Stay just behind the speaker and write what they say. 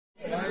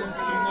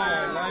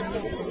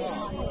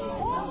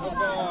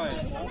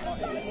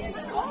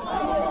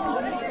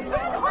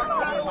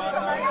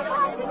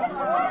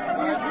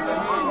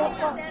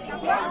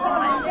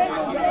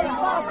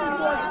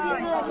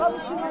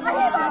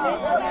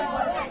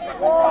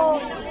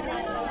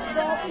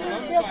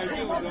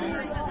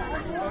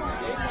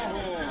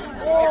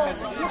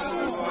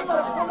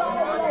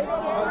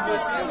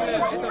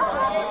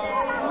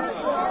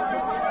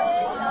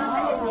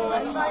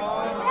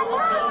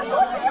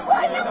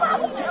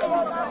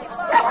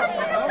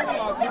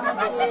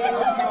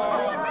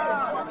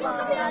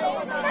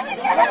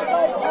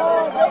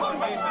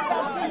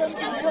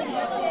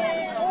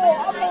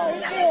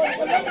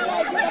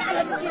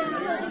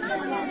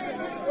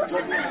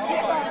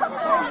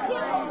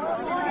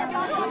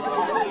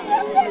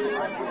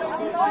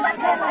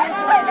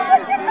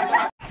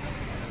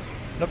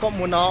Nako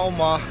muna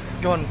oma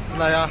kon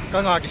laya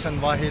kanga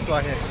kisan wa he to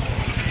he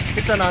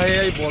kichana he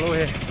ai bolo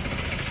he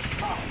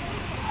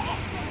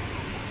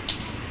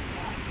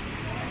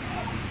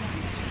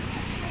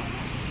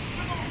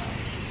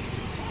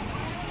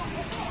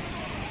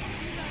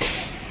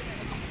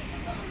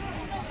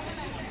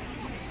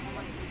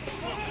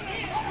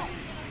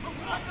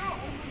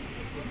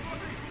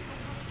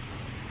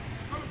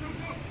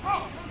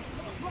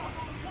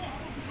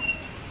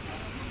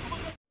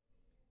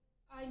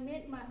I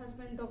met my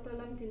husband, Dr.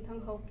 Ltt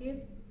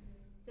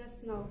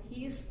just now.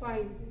 He is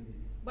fine,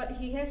 but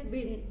he has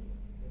been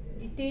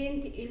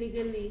detained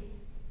illegally.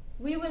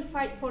 We will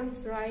fight for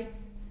his rights,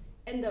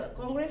 and the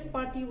Congress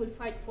Party will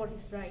fight for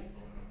his rights.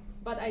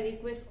 But I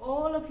request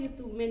all of you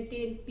to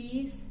maintain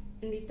peace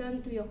and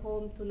return to your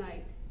home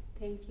tonight.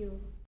 Thank you.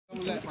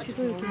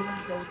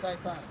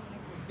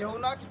 Yo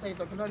na ki chai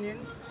to kinonin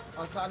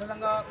sa la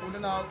nga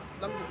ulana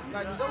lam nga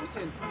ju jau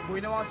sen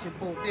buina wa sim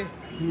po te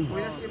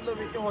buina sim lo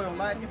ki hoyong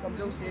lai ki kam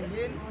jau se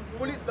hin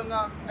pulit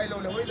nga ai lo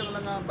le hoi lo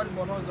nga ban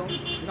bon ho jong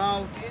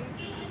ngau tin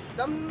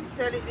dam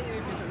seli ni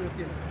ni se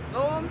rutin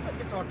lom ta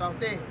ki chot taw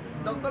te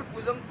Dr.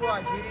 Pujang tua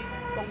hi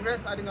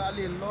Congress adinga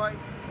alil loi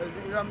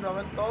Ram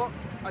Rawan to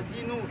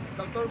azinu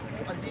Dr.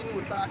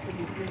 azinu ta ki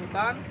bi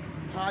hitan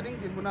hading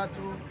din muna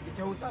chu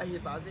ikeu sa hi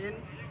ta zin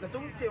na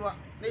chung chewa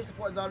nei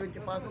support zarin ki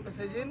pa tu ka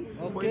sejin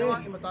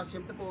boinawang imata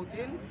sim te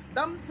potin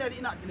dam seri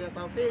ina kile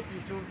ta te ti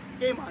chu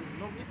keman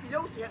no ki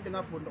piau se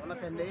dengan pun na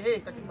kan le he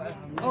ka ti ba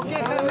okay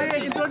can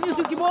I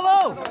introduce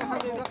Kimolo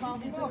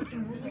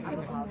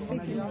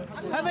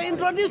can I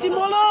introduce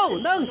Kimolo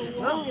nang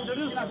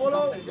introduce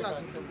Kimolo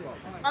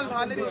al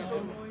hane ni chu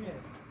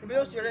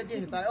video share di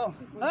hitai oh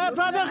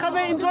brother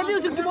can I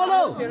introduce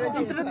Kimolo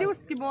introduce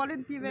Kimolo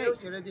in TV video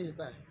share di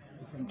hitai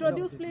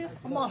introduce please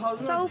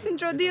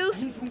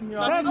self-introduce.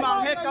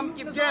 Mang he kam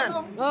kip gen.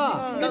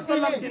 Dr.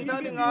 Ltt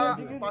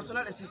dengan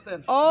personal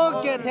assistant.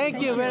 Okay,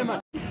 thank you very much.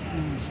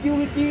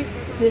 Security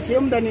se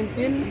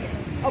danintin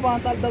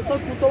abantal Dr.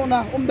 Puto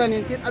na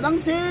danintin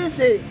adang se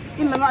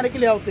in langa ada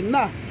kilautin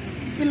na.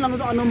 In lang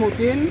so ano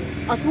mutin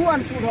atuan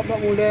sudah ba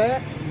mule.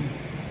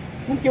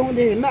 Kung kyo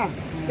de na.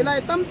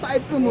 Kila itam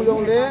type ko mo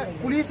yung le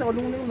police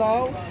olung ning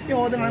law ki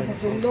ho dengan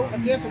pujung do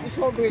case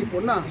iso grade po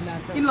na.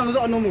 In lang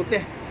so ano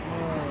mute.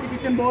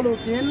 Bolo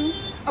tin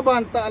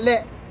abanta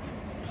le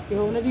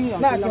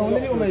na ko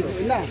na di umay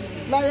na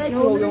la ya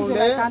ko yung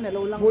le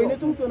boy na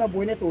chung na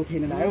boy na to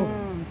thin na yo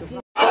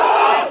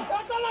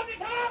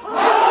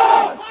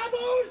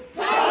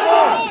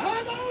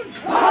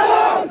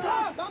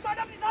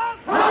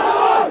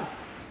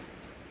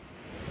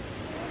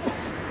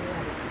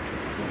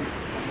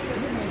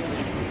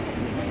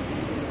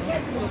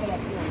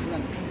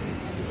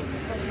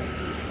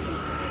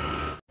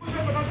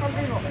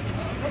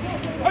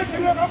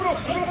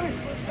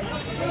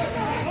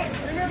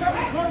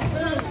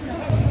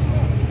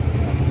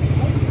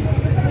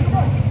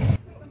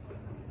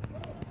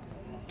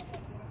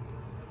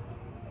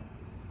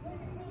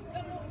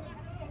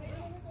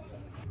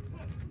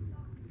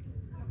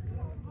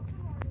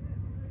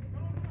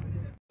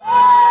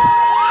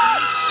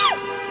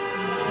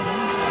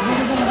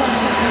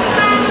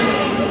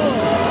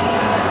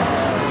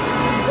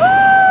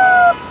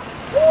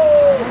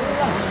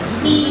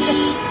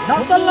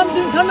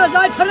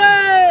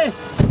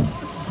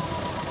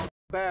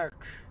back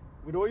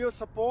with all your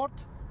support.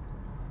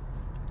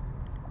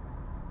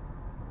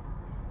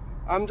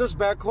 I'm just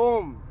back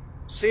home,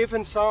 safe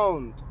and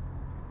sound.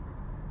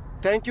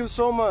 Thank you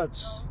so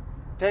much.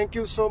 Thank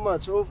you so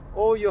much for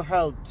all your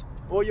help,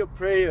 all your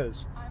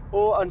prayers,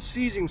 all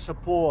unceasing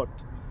support.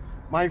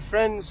 My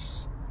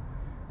friends,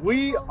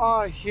 we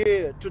are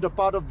here to the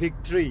path of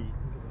victory.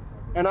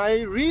 And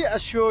I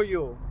reassure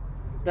you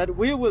that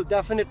we will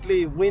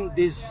definitely win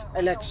this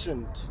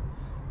election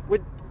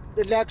with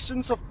the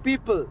elections of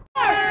people.